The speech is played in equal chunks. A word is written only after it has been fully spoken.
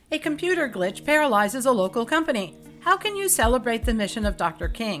A computer glitch paralyzes a local company. How can you celebrate the mission of Dr.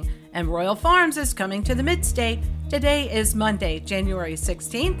 King? And Royal Farms is coming to the Mid-State. Today is Monday, January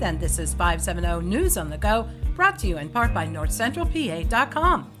 16th, and this is 570 News on the Go, brought to you in part by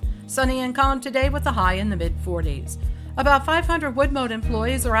NorthCentralPA.com. Sunny and calm today with a high in the mid-40s. About 500 Woodmode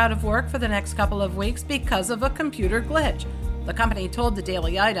employees are out of work for the next couple of weeks because of a computer glitch. The company told the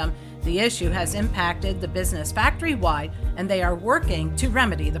Daily Item the issue has impacted the business factory-wide, and they are working to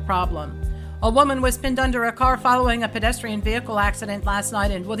remedy the problem. A woman was pinned under a car following a pedestrian vehicle accident last night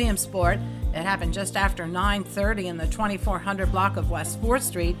in Williamsport. It happened just after 9:30 in the 2400 block of West 4th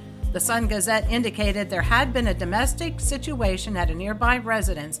Street. The Sun-Gazette indicated there had been a domestic situation at a nearby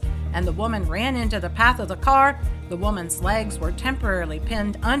residence, and the woman ran into the path of the car. The woman's legs were temporarily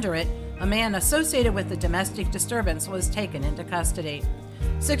pinned under it. A man associated with the domestic disturbance was taken into custody.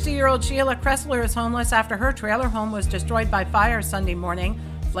 60-year-old Sheila Kressler is homeless after her trailer home was destroyed by fire Sunday morning.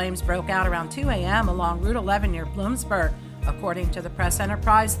 Flames broke out around 2 a.m. along Route 11 near Bloomsburg. According to the Press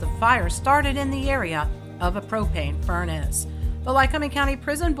Enterprise, the fire started in the area of a propane furnace. The Lycoming County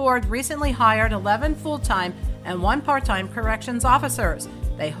Prison Board recently hired 11 full-time and 1 part-time corrections officers.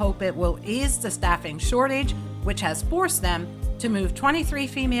 They hope it will ease the staffing shortage, which has forced them to move 23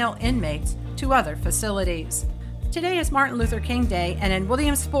 female inmates to other facilities. Today is Martin Luther King Day, and in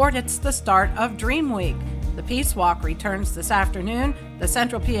Williamsport, it's the start of Dream Week. The Peace Walk returns this afternoon. The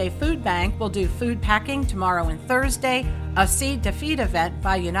Central PA Food Bank will do food packing tomorrow and Thursday. A Seed to Feed event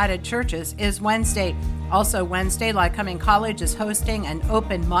by United Churches is Wednesday. Also Wednesday, Lycoming College is hosting an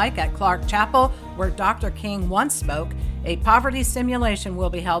open mic at Clark Chapel, where Dr. King once spoke. A poverty simulation will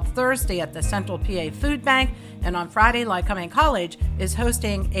be held Thursday at the Central PA Food Bank. And on Friday, Lycoming College is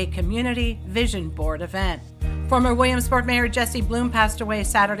hosting a Community Vision Board event. Former Williamsport Mayor Jessie Bloom passed away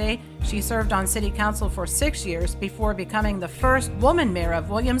Saturday. She served on City Council for 6 years before becoming the first woman mayor of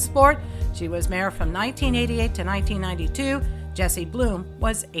Williamsport. She was mayor from 1988 to 1992. Jessie Bloom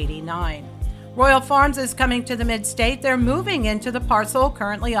was 89. Royal Farms is coming to the Mid-State. They're moving into the parcel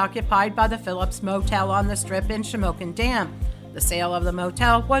currently occupied by the Phillips Motel on the Strip in Shamokin Dam. The sale of the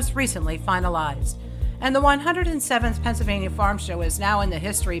motel was recently finalized. And the 107th Pennsylvania Farm Show is now in the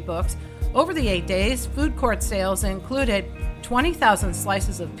history books. Over the 8 days, food court sales included 20,000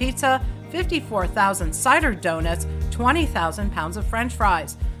 slices of pizza, 54,000 cider donuts, 20,000 pounds of French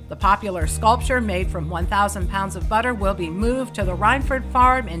fries. The popular sculpture made from 1,000 pounds of butter will be moved to the Rhineford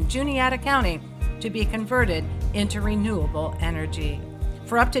Farm in Juniata County to be converted into renewable energy.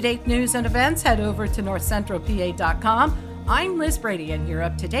 For up-to-date news and events, head over to NorthCentralPA.com. I'm Liz Brady, and you're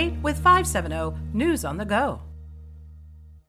up to date with 570 News on the Go.